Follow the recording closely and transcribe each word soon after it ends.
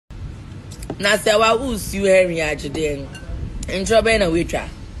Na Serwaa Amihere agiden. Intro be na wetwa.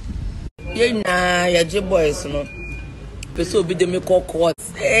 Ye na ya je boys no. Pese obi de me court.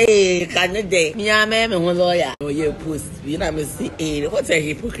 Hey, can you dey? Me a me ho lawyer. No ye post. We na me see eh what a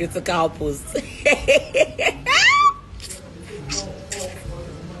hypocritical post.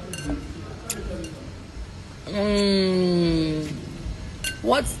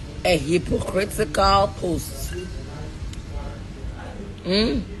 What a hypocritical post.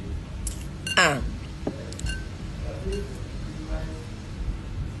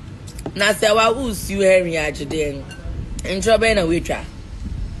 Na Serwaa Amihere agiden. Intro be na wetwa.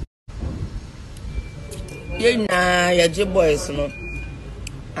 Ye na ya je boys no.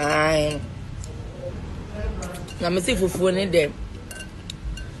 Ai. Na me see fufu ni dem.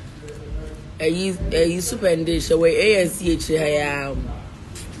 Eyi superndation we ANC echi ha ya.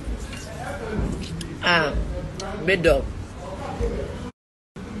 Bedo.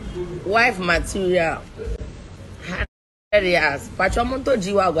 Wife material. Areas. Pacho monto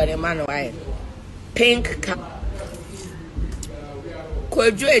jiwa gwa man why. Pink cap.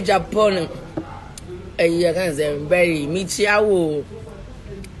 Kojo Japan. You can say very michiawo.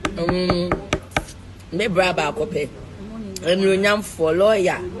 Me braba kope. And you nyam for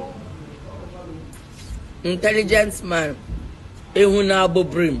lawyer. Intelligent man. Ehuna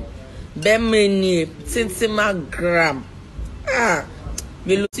bobrim. Bemeni tintima gram.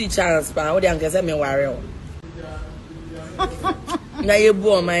 Me lucy chance pa. What you say me worry. Na ye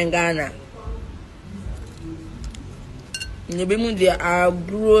bo my Ghana. Ni be mu dia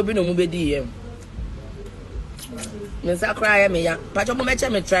agro bi no mu be di yem. Me sakra me ya. Pacho mo meche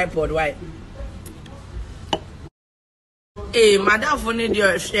me tripod why? Madam for need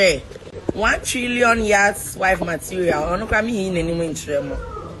your share. 1 trillion yards wife material. Ono kwa mi hin nani mo nkyere mo.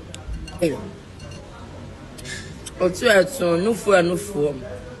 Otu etu nufu.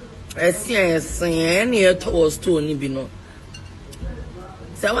 Esen na to store ni bi no.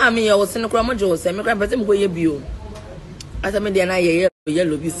 Serwaa Amihere wo sin kra mo jo se me kra pese mo ye bio. Asa me dia na ye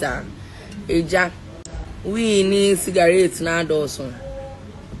yellow bisa. Eja we ni cigarette na adoso.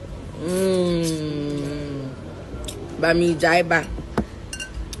 Ba mi jaiba.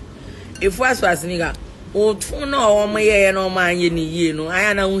 If was nigga, o tun na o mo ye no ma anye ni yie no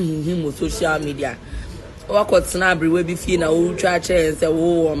aya na hunhim mo social media. O ko tena abre we bi fie na o twa che se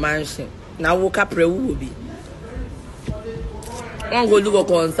wo mansion na wo kapre wo bi. Won go look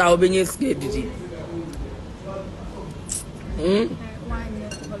on sa obenye scared didi.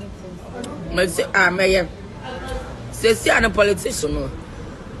 Me say mayor. Say an politician no.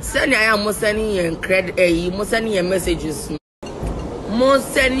 Send I am sending you credit mo sending you messages. Mo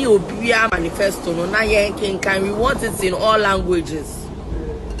send you obia manifesto no na yen can we want it in all languages.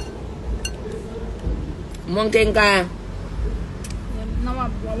 Mon kenga now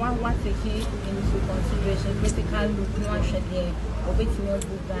what taking into consideration critical look no share there obetimi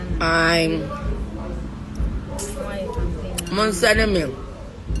obugan Mon send me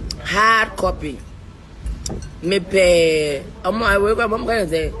hard copy. Me pay I work I'm going to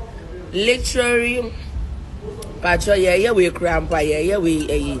say literary patcho yeah we crampa yeah we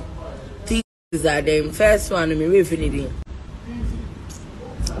these are the first one me we finish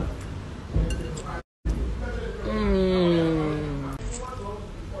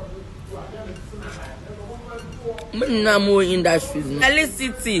more industries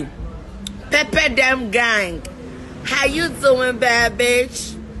Felicity Pepper them gang. How you doing, bad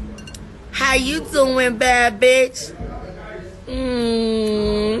bitch? How you doing, bad bitch?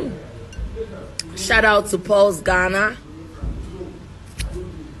 Shout out to Pulse Ghana,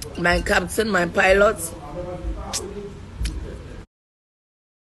 my captain, my pilot.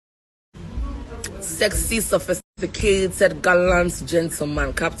 Sexy, sophisticated, gallant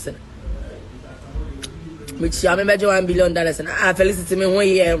gentleman, captain. Which I remember $1 billion and Felicity me 1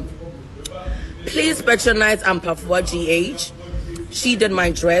 year. Please patronize Ampafua GH. She did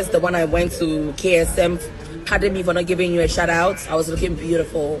my dress, the one I went to KSM. Pardon me for not giving you a shout out. I was looking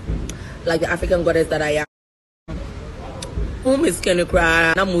beautiful, like the African goddess that I am. Whom is gonna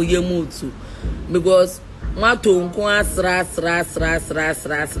cry? I'm too, because my tongue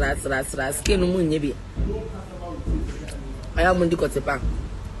skin munyebi. I am mundi kotepa.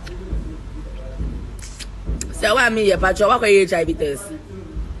 Serwaa Amihere patcho wa kwa HIV test.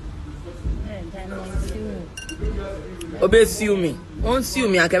 Obe sue me. On sue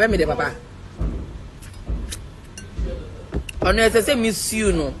me, I can me the papa. On say me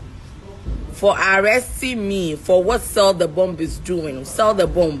sue no. For arresting me for what Sell the Bomb is doing. Sell the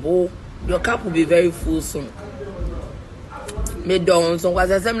Bomb, oh, your cup will be very full soon. Me don't so was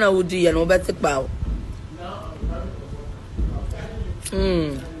a seminar would do and over take bow.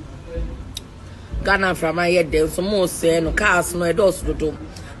 Ghana from my head there, so more say no cars no doors to do.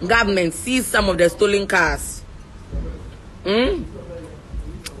 Government sees some of the stolen cars. Cars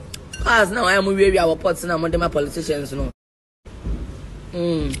now I am we our ports and among them politicians no.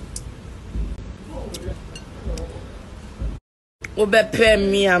 Obe pay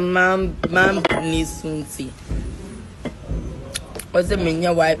me a man ni sunti. What's the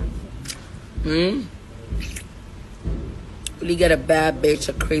mean wife? Will you get a bad bitch,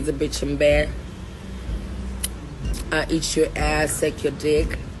 a crazy bitch in bed? I eat your ass, suck your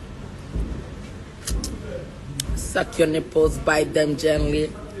dick, suck your nipples, bite them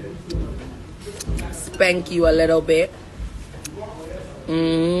gently, spank you a little bit,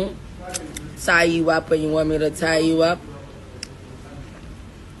 tie you up when you want me to tie you up.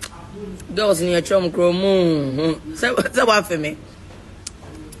 Girls in your chum crow moon. Say what for me?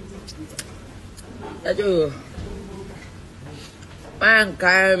 I do. Man,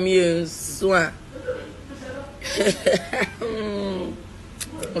 carry me swan.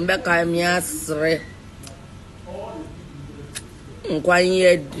 Back I me asre.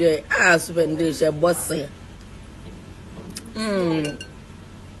 Kwanye de aspen de she bosse.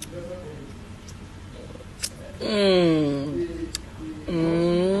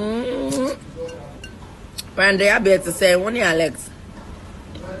 Randy, I better say one Alex.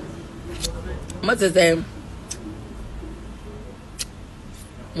 What's his name?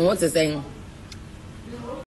 What's his name?